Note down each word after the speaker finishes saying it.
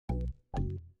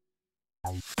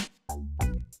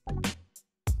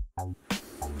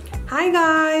Hi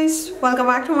guys, welcome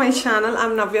back to my channel.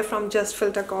 I'm Navya from Just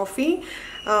Filter Coffee.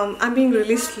 I'm being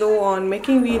really slow on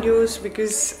making videos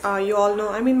because you all know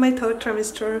I'm in my third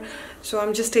trimester, so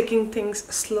I'm just taking things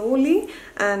slowly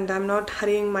and I'm not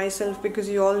hurrying myself because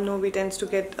you all know we tend to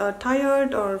get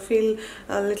tired or feel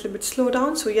a little bit slow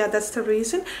down. So yeah, that's the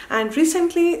reason. And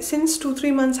recently, since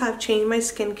 2-3 months, I've changed my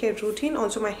skincare routine,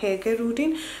 also my hair care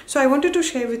routine. So I wanted to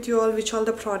share with you all which all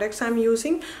the products I'm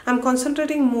using. I'm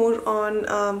concentrating more on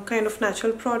kind of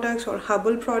natural products or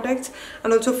herbal products,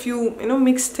 and also few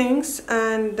mixed things.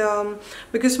 And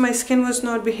because my skin was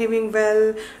not behaving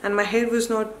well and my hair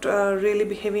was not really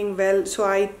behaving well, so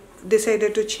I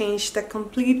decided to change the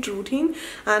complete routine,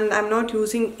 and I'm not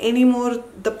using any more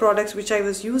the products which I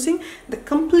was using, the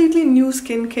completely new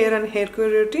skincare and hair care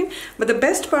routine. But the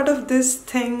best part of these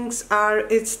things are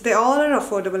they all are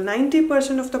affordable.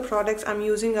 90% of the products I'm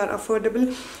using are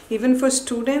affordable, even for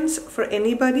students, for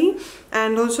anybody,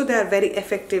 and also they are very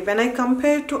effective. When I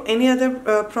compare to any other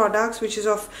products which is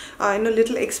of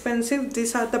little expensive,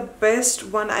 these are the best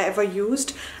one I ever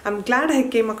used. I'm glad I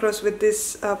came across with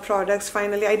these products.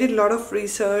 Finally, I did a lot of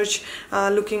research,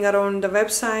 looking around the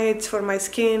websites for my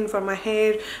skin, for my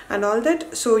hair and all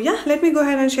that. So yeah, let me go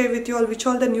ahead and share with you all which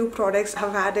all the new products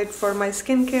I've added for my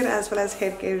skincare as well as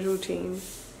hair care routine.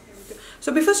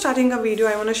 So before starting a video,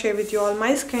 I want to share with you all,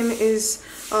 my skin is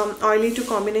oily to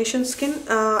combination skin.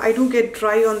 I do get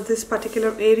dry on this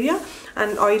particular area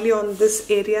and oily on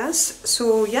this areas.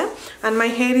 So yeah, and my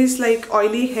hair is like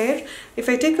oily hair. If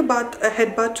I take a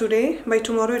head bath today, by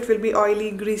tomorrow it will be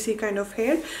oily, greasy kind of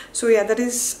hair. So yeah, that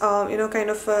is kind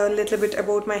of a little bit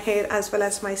about my hair as well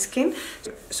as my skin.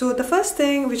 So the first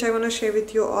thing which I want to share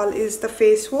with you all is the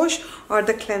face wash or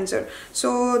the cleanser.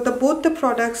 So both the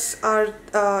products are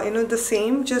the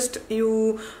same, just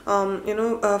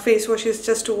face wash is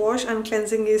just to wash and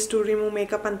cleansing is to remove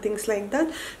makeup and things like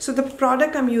that. So the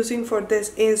product I'm using for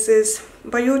this is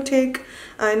Biotique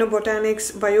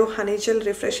Botanics Bio Honey Gel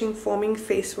Refreshing Foaming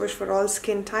Face Wash for all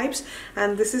skin types,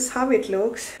 and this is how it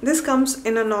looks. This comes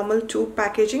in a normal tube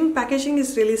packaging. Packaging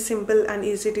is really simple and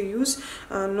easy to use,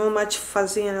 no much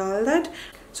fuzzy and all that.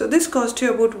 So this costs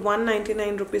you about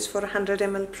 199 rupees for 100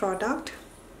 ml product.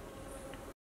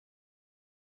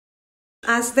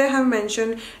 As they have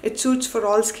mentioned, it suits for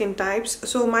all skin types.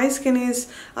 So my skin is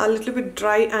a little bit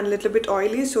dry and a little bit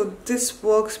oily, so this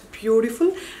works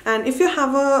beautiful. And if you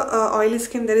have a oily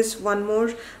skin, there is one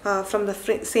more from the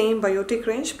same Biotique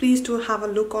range. Please do have a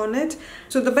look on it.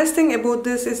 So the best thing about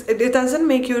this is it doesn't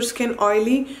make your skin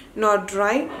oily nor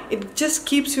dry. It just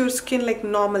keeps your skin like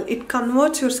normal. It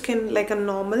converts your skin like a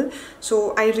normal.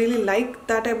 So I really like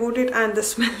that about it, and the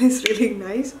smell is really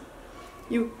nice.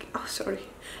 You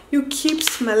keep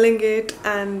smelling it,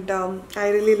 and I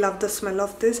really love the smell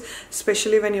of this,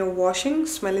 especially when you're washing.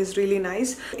 Smell is really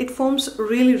nice. It foams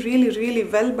really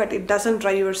well, but it doesn't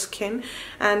dry your skin.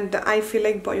 And I feel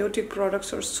like Biotique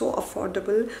products are so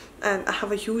affordable, and I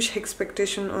have a huge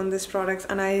expectation on these products,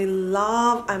 and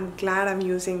I'm glad I'm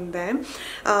using them.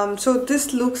 So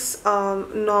this looks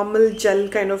normal gel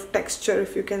kind of texture,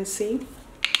 if you can see.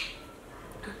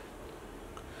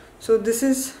 So this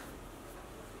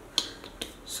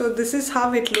is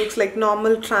how it looks, like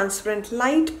normal transparent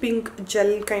light pink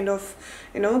gel kind of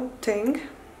thing.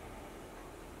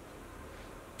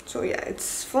 So yeah, it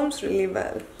foams really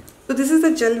well. So this is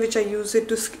the gel which I use it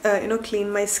to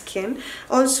clean my skin.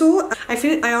 Also,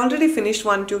 I already finished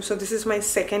one tube, so this is my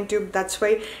second tube. That's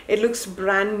why it looks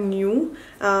brand new.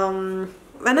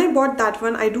 When I bought that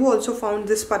one, I do also found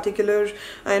this particular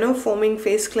foaming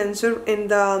face cleanser in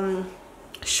the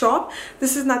shop.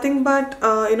 This is nothing but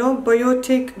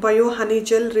Biotique Bio Honey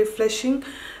Gel refreshing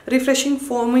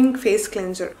foaming face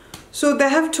cleanser. So they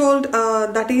have told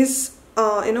that is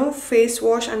face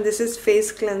wash, and this is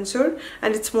face cleanser,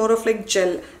 and it's more of like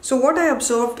gel. So what I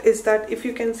observed is that if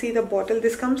you can see the bottle,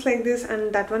 this comes like this,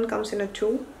 and that one comes in a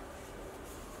tube.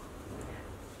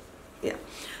 Yeah.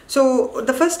 So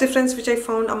the first difference which I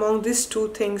found among these two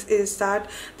things is that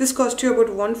this costs you about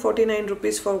 149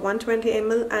 rupees for 120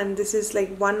 ml, and this is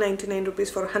like 199 rupees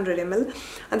for 100 ml.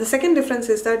 And the second difference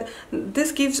is that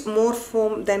this gives more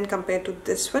foam than compared to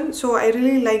this one. So I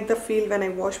really like the feel when I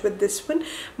wash with this one,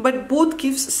 but both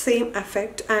gives same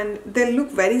effect and they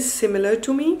look very similar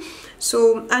to me.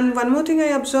 So, and one more thing I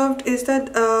observed is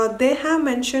that they have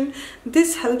mentioned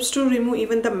this helps to remove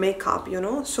even the makeup,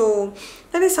 so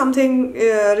that is something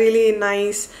really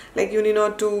nice. Like you need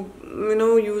not to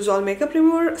use all makeup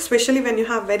remover, especially when you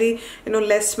have very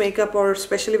less makeup, or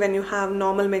especially when you have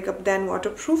normal makeup than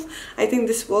waterproof. I think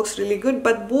this works really good,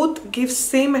 but both give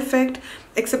same effect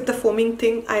except the foaming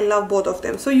thing. I love both of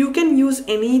them. So you can use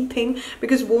anything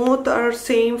because both are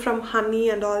same from honey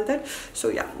and all that. So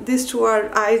yeah, these two are,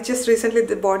 I just recently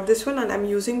bought this one and I'm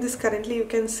using this currently, you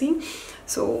can see.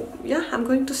 So yeah, I'm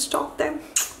going to stock them,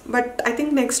 but I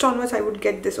think next onwards I would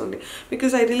get this only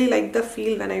because I really like the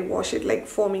feel when I wash it, like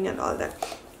foaming and all that.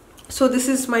 So this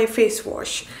is my face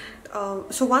wash.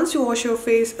 So once you wash your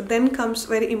face, then comes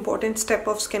very important step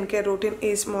of skincare routine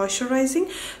is moisturizing.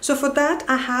 So for that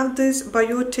I have this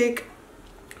Biotique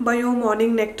Bio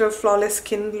Morning Nectar Flawless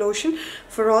Skin Lotion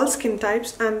for all skin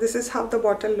types, and this is how the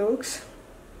bottle looks.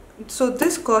 So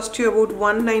this cost you about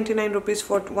 199 rupees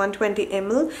for 120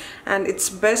 ml, and it's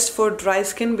best for dry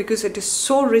skin because it is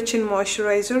so rich in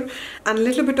moisturizer, and a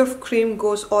little bit of cream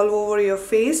goes all over your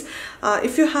face.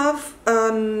 If you have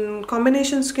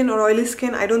combination skin or oily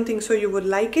skin, I don't think so you would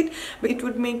like it, but it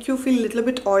would make you feel a little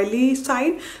bit oily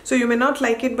side, so you may not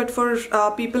like it. But for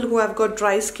people who have got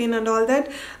dry skin and all that,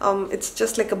 it's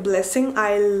just like a blessing.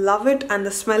 I love it, and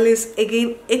the smell is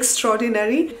again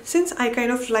extraordinary. Since I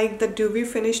kind of like the dewy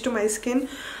finish to my skin,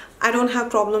 I don't have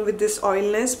problem with this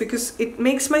oiliness because it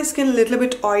makes my skin a little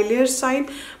bit oilier side,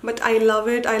 but I love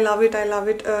it. I love it. I love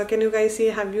it. Can you guys see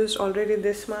I have used already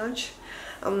this much?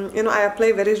 You know, I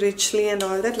apply very richly and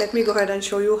all that. Let me go ahead and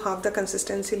show you how the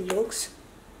consistency looks.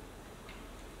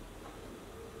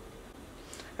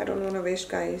 I don't want to waste,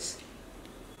 guys.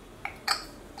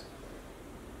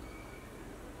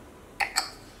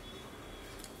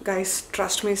 Guys,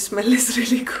 trust me, smell is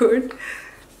really good.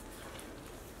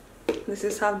 This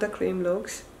is how the cream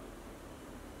looks.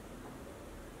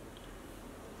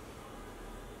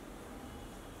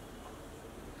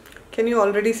 Can you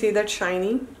already see that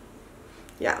shiny?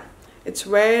 Yeah, it's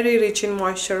very rich in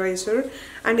moisturizer,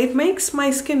 and it makes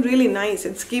my skin really nice.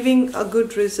 It's giving a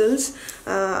good results.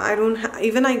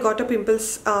 I got a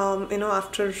pimples you know,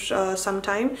 after some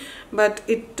time, but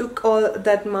it took all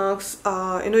that marks,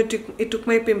 you know, it took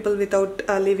my pimple without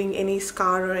leaving any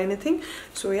scar or anything.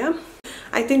 So yeah,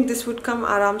 I think this would come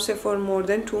around say for more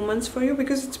than 2 months for you,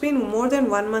 because it's been more than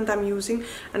 1 month I'm using,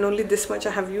 and only this much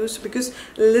I have used, because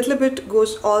a little bit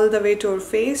goes all the way to your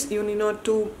face. You need not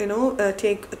to, you know,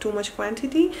 take too much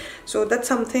quantity. So that's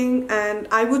something. And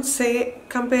I would say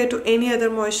compared to any other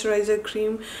moisturizer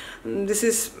cream, this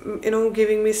is, you know,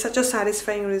 giving me such a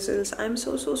satisfying results. I'm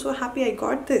so happy I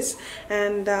got this,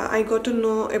 and I got to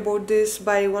know about this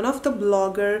by one of the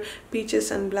blogger,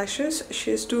 Peaches and Blushes.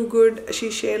 She's too good.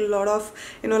 She shared a lot of,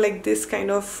 you know, like this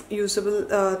kind of usable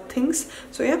things.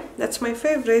 So yeah, that's my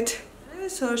favorite.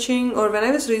 When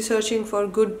I was researching for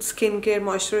good skincare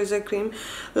moisturizer cream,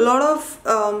 a lot of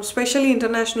especially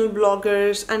international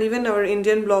bloggers and even our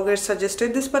Indian bloggers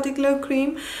suggested this particular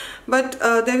cream, but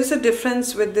there is a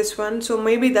difference with this one, so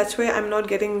maybe that's why I'm not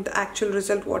getting the actual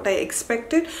result what I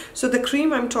expected. So the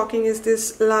cream I'm talking is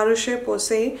this La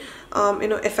Roche-Posay you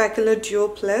know, Effaclar Duo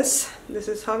Plus. This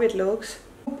is how it looks.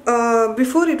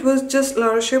 Before it was just La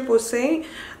Roche-Posay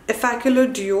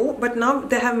Effaclar Duo, but now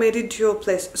they have made it Duo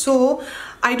Plus. So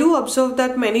I do observe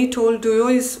that many told Duo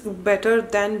is better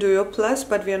than Duo Plus,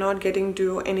 but we are not getting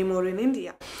Duo anymore in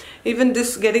India. Even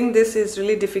getting this is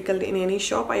really difficult in any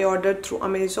shop. I ordered through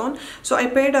Amazon, so I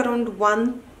paid around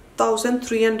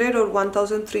 1,300 or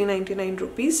 1,399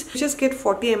 rupees. You just get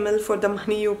 40 ml for the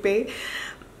money you pay.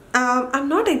 I'm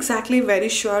not exactly very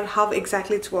sure how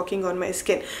exactly it's working on my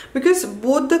skin, because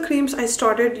both the creams I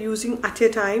started using at a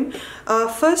time.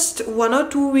 First 1 or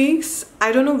 2 weeks,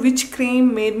 I don't know which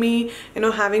cream made me, you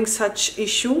know, having such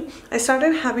issue. I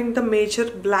started having the major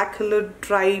black colored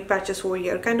dry patches over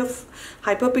here, kind of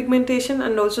hyperpigmentation,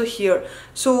 and also here.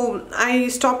 So I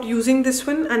stopped using this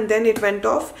one, and then it went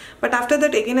off. But after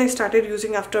that again I started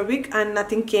using after a week, and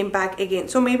nothing came back again.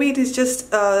 So maybe it is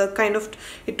just kind of,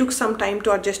 it took some time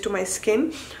to adjust to my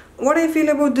skin. What I feel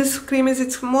about this cream is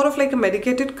it's more of like a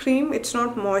medicated cream. It's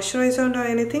not moisturizer or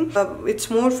anything.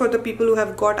 It's more for the people who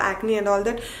have got acne and all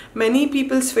that. Many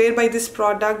people swear by this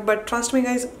product, but trust me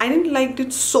guys, I didn't like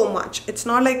it so much. It's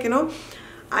not like, you know,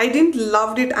 I didn't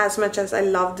loved it as much as I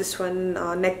love this one,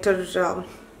 Nectar,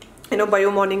 you know, Bio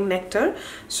Morning Nectar.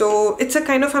 So it's a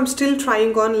kind of, I'm still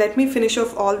trying on. Let me finish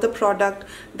off all the product,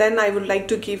 then I would like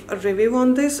to give a review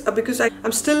on this, because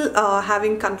I'm still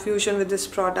having confusion with this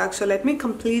product. So let me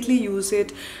completely use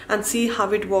it and see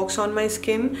how it works on my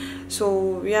skin.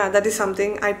 So yeah, that is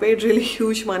something. I paid really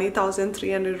huge money,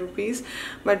 1,300 rupees,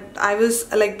 but I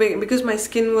was like, because my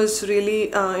skin was really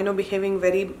you know, behaving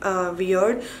very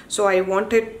weird, so I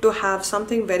wanted to have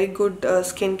something very good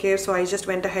skincare. So I just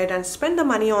went ahead and spent the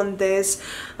money on this,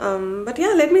 but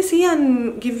yeah, let me see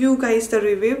and give you guys the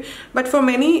review. But for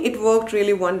many it worked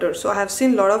really wonders. So I have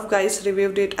seen a lot of guys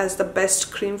reviewed it as the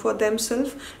best cream for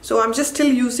themselves, so I'm just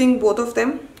still using both of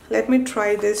them. Let me try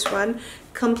this one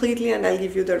completely and I'll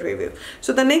give you the review.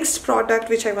 So the next product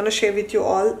which I want to share with you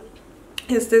all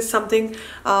is this something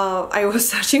I was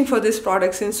searching for this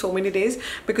product since so many days,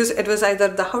 because it was either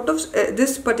the out of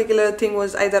this particular thing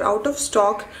was either out of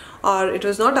stock, or it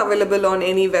was not available on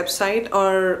any website,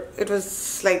 or it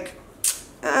was like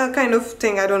kind of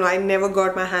thing, I don't know, I never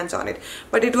got my hands on it,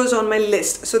 but it was on my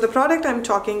list. So the product I'm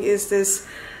talking is this,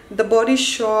 the Body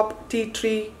Shop Tea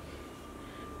Tree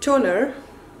Toner.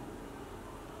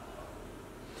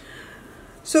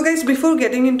 So guys, before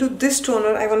getting into this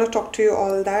toner, I want to talk to you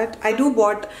all that I do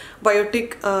bought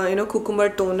Biotique cucumber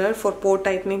toner for pore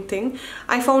tightening thing.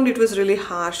 I found it was really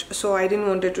harsh, so I didn't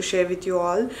want to share with you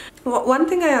all. One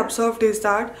thing I observed is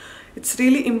that it's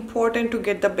really important to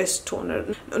get the best toner.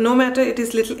 No matter it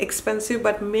is little expensive,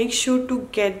 but make sure to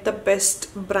get the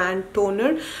best brand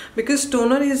toner, because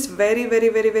toner is very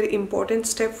important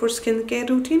step for skincare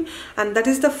routine, and that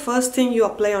is the first thing you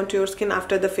apply onto your skin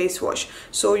after the face wash.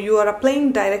 So you are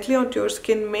applying directly onto your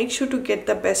skin, make sure to get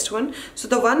the best one. So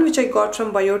the one which I got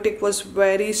from Biotique was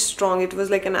very strong. It was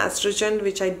like an astringent,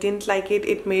 which I didn't like it.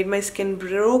 It made my skin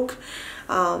broke.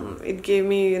 It gave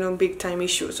me big time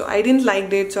issue, so I didn't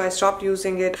like it, so I stopped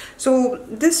using it. So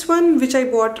this one which I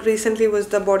bought recently was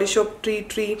the Body Shop Tea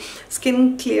Tree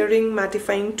Skin Clearing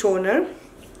Mattifying Toner.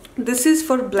 This is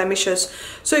for blemishes.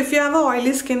 So if you have a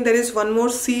oily skin, there is one more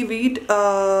seaweed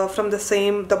from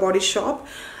the Body Shop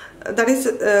that is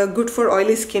good for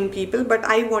oily skin people, but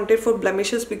I wanted for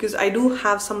blemishes because I do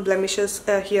have some blemishes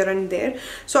here and there.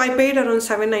 So I paid around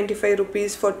 795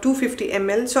 rupees for 250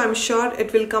 ml, so I'm sure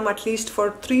it will come at least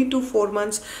for 3 to 4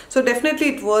 months. So definitely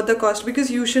it worth the cost, because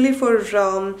usually for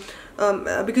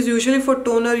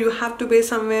toner you have to pay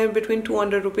somewhere between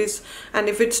 200 rupees, and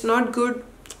if it's not good,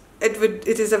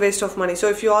 it is a waste of money. So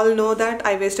if you all know that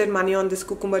I wasted money on this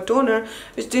cucumber toner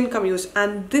which didn't come use,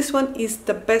 and this one is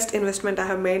the best investment I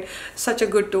have made. Such a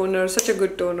good toner,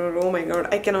 oh my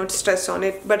god, I cannot stress on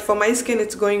it. But for my skin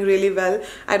it's going really well.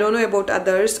 I don't know about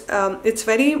others. It's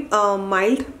very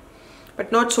mild,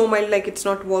 but not so mild like it's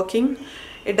not working.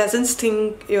 It doesn't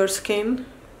sting your skin,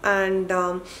 and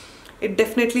it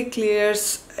definitely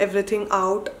clears everything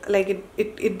out. Like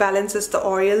it balances the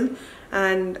oil,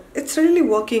 and it's really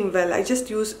working well. I just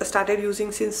started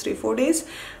using since 3-4 days.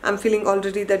 I'm feeling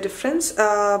already the difference,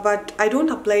 but I don't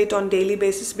apply it on daily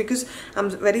basis because I'm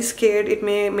very scared it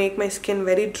may make my skin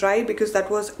very dry, because that's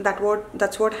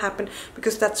what happened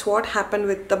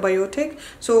with the Biotique.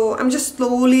 So I'm just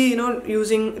slowly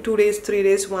using 2 days 3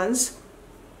 days once.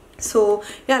 So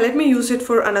yeah, let me use it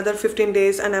for another 15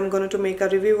 days and I'm going to make a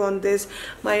review on this.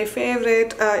 My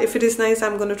favorite, if it is nice,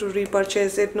 I'm going to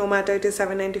repurchase it, no matter it is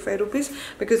 795 rupees,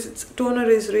 because its toner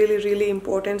is really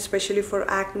important, especially for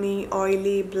acne,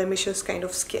 oily, blemishes kind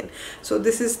of skin. So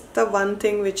this is the one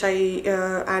thing which I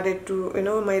added to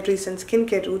my recent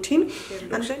skincare routine.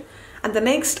 And the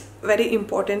next very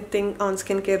important thing on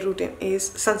skincare routine is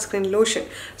sunscreen lotion.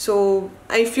 So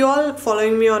if you all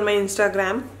following me on my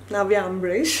Instagram, Navya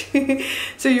Ambrish,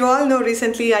 so you all know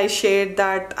recently I shared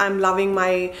that I'm loving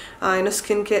my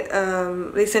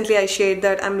skincare. Recently I shared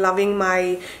that I'm loving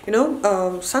my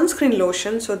sunscreen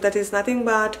lotion. So that is nothing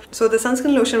but, so the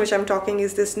sunscreen lotion which I'm talking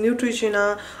is this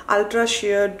Neutrogena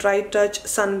UltraSheer Dry Touch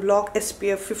Sunblock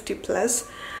SPF 50+.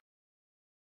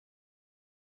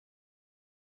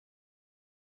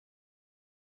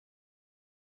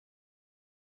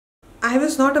 I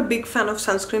was not a big fan of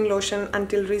sunscreen lotion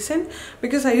until recent,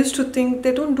 because I used to think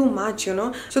they don't do much,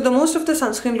 So the most of the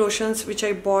sunscreen lotions which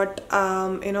I bought,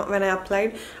 when I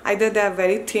applied, either they are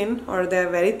very thin or they are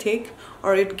very thick,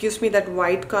 or it gives me that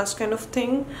white cast kind of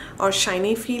thing or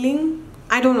shiny feeling.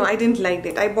 I don't know, I didn't like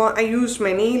it. I used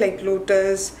many like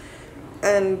Lotus,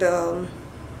 and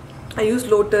I used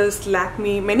Lotus,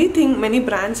 Lakme, many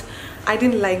brands. I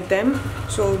didn't like them.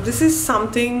 So this is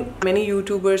something many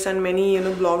YouTubers and many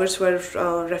bloggers were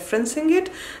referencing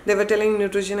it. They were telling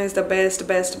Neutrogena is the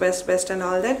best and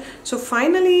all that. So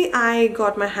finally I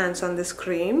got my hands on this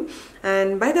cream,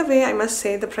 and by the way, I must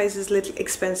say the price is little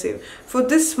expensive. For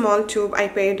this small tube I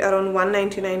paid around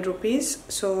 199 rupees.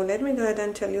 So let me go ahead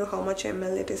and tell you how much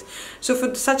ml it is. So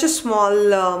for such a small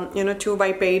tube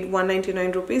I paid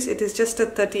 199 rupees. It is just a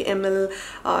 30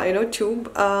 ml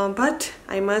tube, but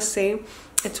I must say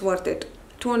it's worth it.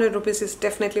 200 rupees is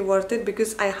definitely worth it,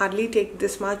 because I hardly take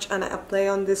this much and I apply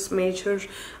on this major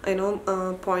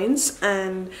points,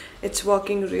 and it's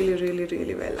working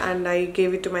really well. And I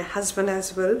gave it to my husband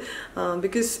as well,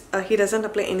 because he doesn't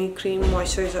apply any cream,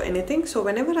 moisturizer or anything. So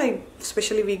whenever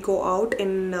especially we go out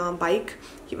in bike,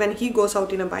 when he goes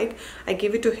out in a bike, I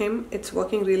give it to him. It's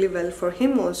working really well for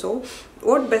him also.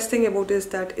 What best thing about is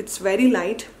that it's very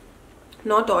light,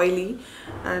 not oily,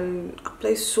 and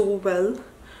applies so well.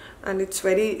 And it's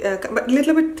very but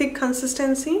little bit thick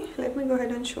consistency. Let me go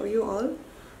ahead and show you all.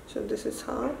 So this is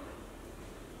how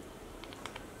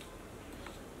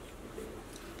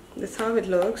it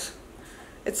looks.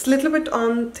 It's little bit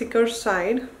on thicker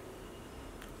side,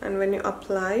 and when you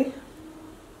apply,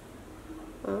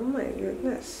 oh my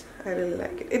goodness, I really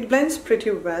like it. It blends pretty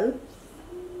well.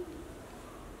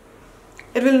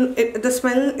 The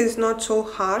smell is not so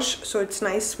harsh, so it's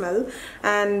nice smell.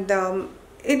 And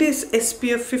it is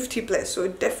SPF 50 plus, so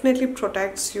it definitely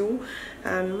protects you.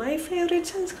 And my favorite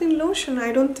sunscreen lotion,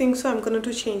 I don't think so I'm going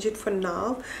to change it for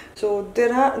now. So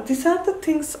these are the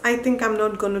things I think I'm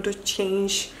not going to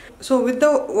change. So with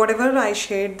the whatever I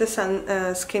shared, the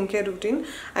skincare routine,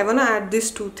 I want to add these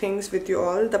two things with you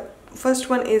all. The first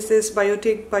one is this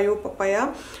Biotique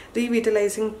Papaya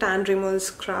Revitalizing Tan Removal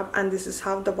Scrub, and this is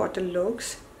how the bottle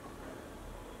looks.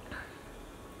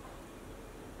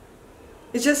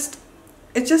 It's just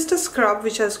a scrub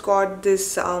which has got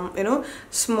this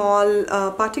small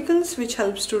particles which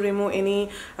helps to remove any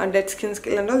dead skin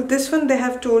and all. This one they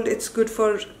have told it's good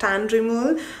for tan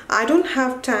removal. I don't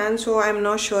have tan, so I'm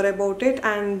not sure about it.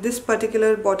 And this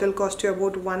particular bottle cost you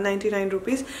about 199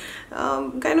 rupees,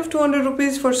 kind of 200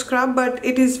 rupees for scrub, but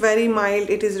it is very mild.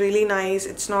 It is really nice.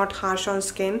 It's not harsh on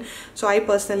skin, so I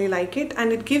personally like it,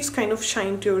 and it gives kind of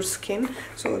shine to your skin.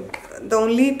 So the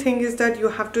only thing is that you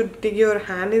have to dig your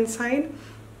hand inside.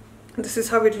 This is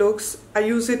how it looks. I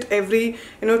use it every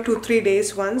 2-3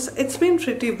 days once. It's been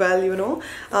pretty well,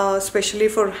 especially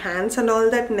for hands and all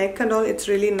that, neck and all. It's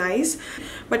really nice,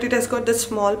 but it has got the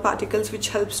small particles which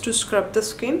helps to scrub the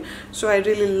skin. So I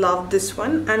really love this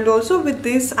one. And also with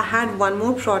this, I had one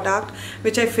more product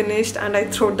which I finished and I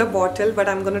threw the bottle, but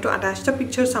I'm going to attach the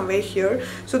picture somewhere here.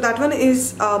 So that one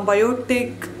is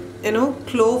Biotique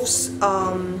Cloves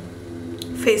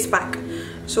face pack.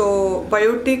 So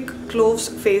Biotique Cloves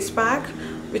face pack,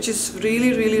 which is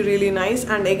really nice,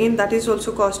 and again that is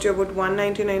also cost you about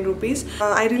 199 rupees.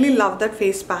 I really love that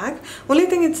face pack. Only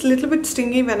thing, it's a little bit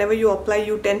stingy. Whenever you apply,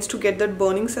 you tends to get that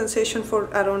burning sensation for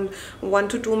around 1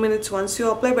 to 2 minutes once you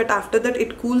apply, but after that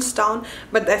it cools down.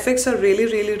 But the effects are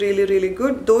really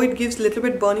good. Though it gives little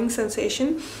bit burning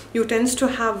sensation, you tends to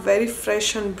have very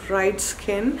fresh and bright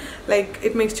skin. Like,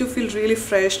 it makes you feel really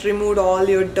fresh, removed all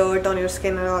your dirt on your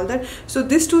skin and all that. So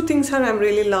these two things I'm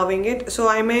really loving it. So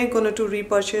I may gonna to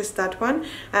repurchase that one,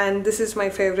 and this is my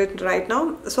favorite right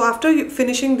now. So after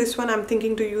finishing this one, I'm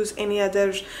thinking to use any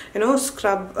other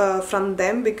scrub from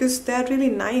them, because they're really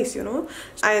nice.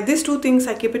 These two things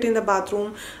I keep it in the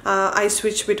bathroom. I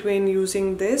switch between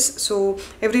using this, so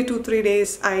every 2-3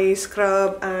 days I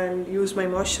scrub and use my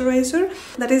moisturizer.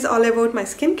 That is all about my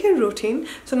skincare routine.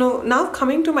 So now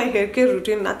coming to my hair care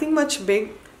routine, nothing much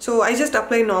big. So I just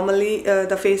apply normally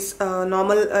the face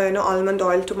normal almond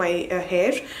oil to my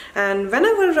hair, and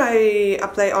whenever I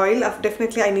apply oil,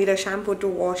 definitely I need a shampoo to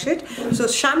wash it. So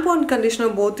shampoo and conditioner,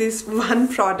 both is one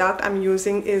product I'm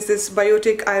using. Is this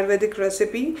Biotique Ayurvedic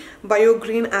recipe Bio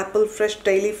Green Apple Fresh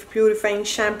Daily Purifying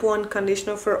Shampoo and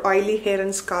Conditioner for Oily Hair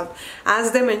and Scalp.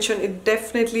 As they mentioned, it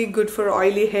definitely good for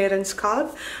oily hair and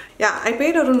scalp. Yeah, I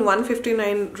paid around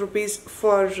 159 rupees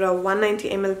for 190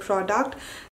 ml product.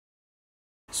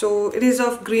 So it is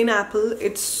of green apple.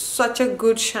 It's such a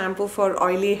good shampoo for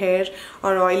oily hair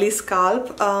or oily scalp,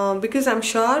 because I'm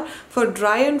sure for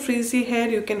dry and frizzy hair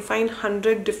you can find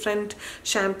 100 different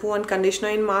shampoo and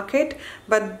conditioner in market,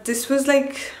 but this was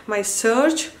like my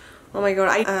search. Oh my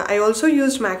god, I also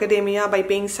used macadamia by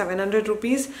paying 700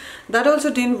 rupees. That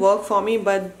also didn't work for me,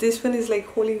 but this one is like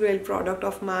holy grail product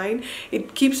of mine.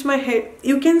 It keeps my hair,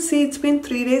 you can see it's been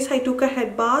 3 days I took a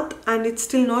head bath and it's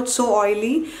still not so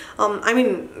oily. I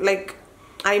mean, like,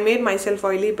 I made myself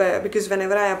oily because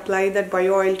whenever I apply that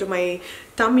bio oil to my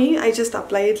tummy, I just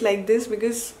apply it like this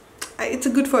because it's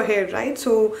good for hair, right?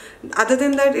 So other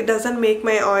than that, it doesn't make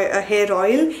my hair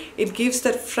oil. It gives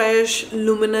that fresh,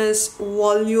 luminous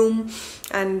volume,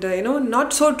 and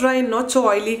not so dry, not so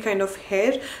oily kind of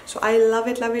hair. So I love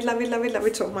it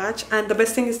so much. And the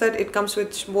best thing is that it comes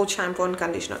with both shampoo and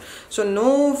conditioner, so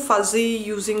no fuzzy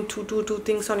using two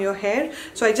things on your hair.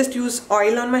 So I just use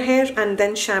oil on my hair and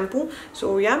then shampoo.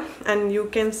 So yeah, and you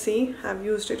can see I've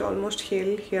used it almost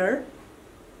here.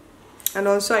 And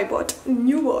also I bought a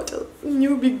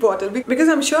new big bottle, because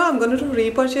I'm sure I'm going to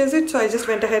repurchase it. So I just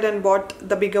went ahead and bought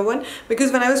the bigger one,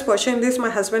 because when I was purchasing this, my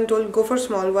husband told go for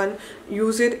small one,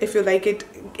 use it, if you like it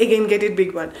again get it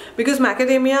big one. Because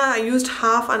macadamia I used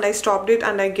half and I stopped it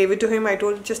and I gave it to him. I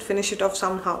told just finish it off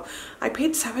somehow. I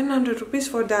paid 700 rupees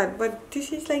for that, but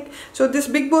this is like, so this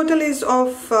big bottle is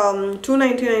of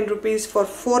 299 rupees for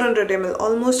 400 ml,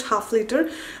 almost half liter,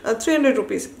 300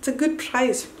 rupees. It's a good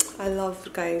price. I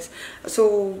love, guys.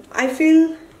 So I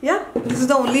feel, yeah, this is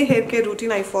the only hair care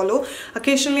routine I follow.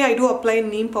 Occasionally I do apply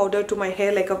neem powder to my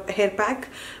hair, like a hair pack,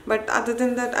 but other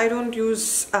than that I don't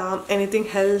use anything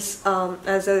else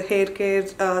as a hair care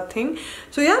thing.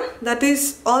 So yeah, that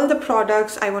is all the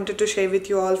products I wanted to share with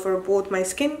you all for both my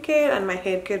skincare and my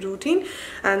hair care routine.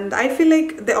 And I feel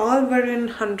like they all were in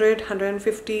 100,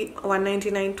 150,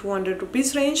 199, 200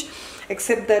 rupees range,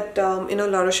 except that you know,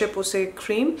 Roche-Posay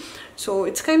cream. So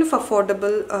it's kind of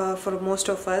affordable for most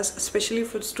of us, especially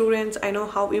for students. I know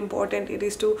how important it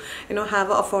is to, you know,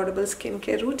 have an affordable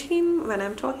skincare routine. When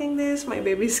I'm talking this, my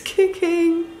baby's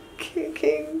kicking.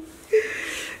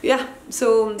 Yeah,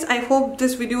 so I hope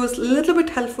this video was a little bit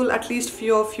helpful, at least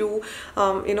few of you,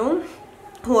 you know,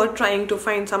 who are trying to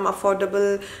find some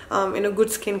affordable, you know, good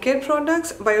skincare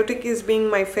products. Biotique is being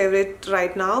my favorite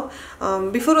right now.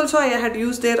 Before also I had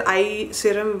used their eye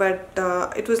serum, but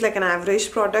it was like an average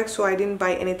product, so I didn't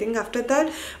buy anything after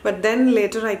that. But then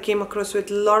later I came across with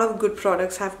a lot of good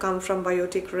products have come from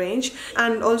Biotique range.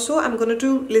 And also I'm going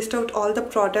to list out all the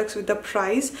products with the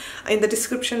price in the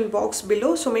description box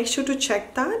below, so make sure to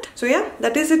check that. So yeah,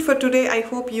 that is it for today. I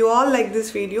hope you all like this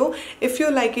video. If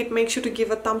you like it, make sure to give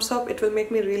a thumbs up. It will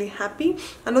make me really happy.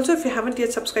 And also, if you haven't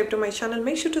yet subscribed to my channel,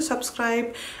 make sure to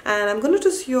subscribe. And I'm going to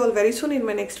see you all very soon in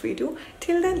my next video.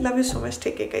 Till then, love you so much.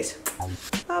 Take care, guys.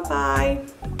 Bye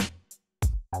bye.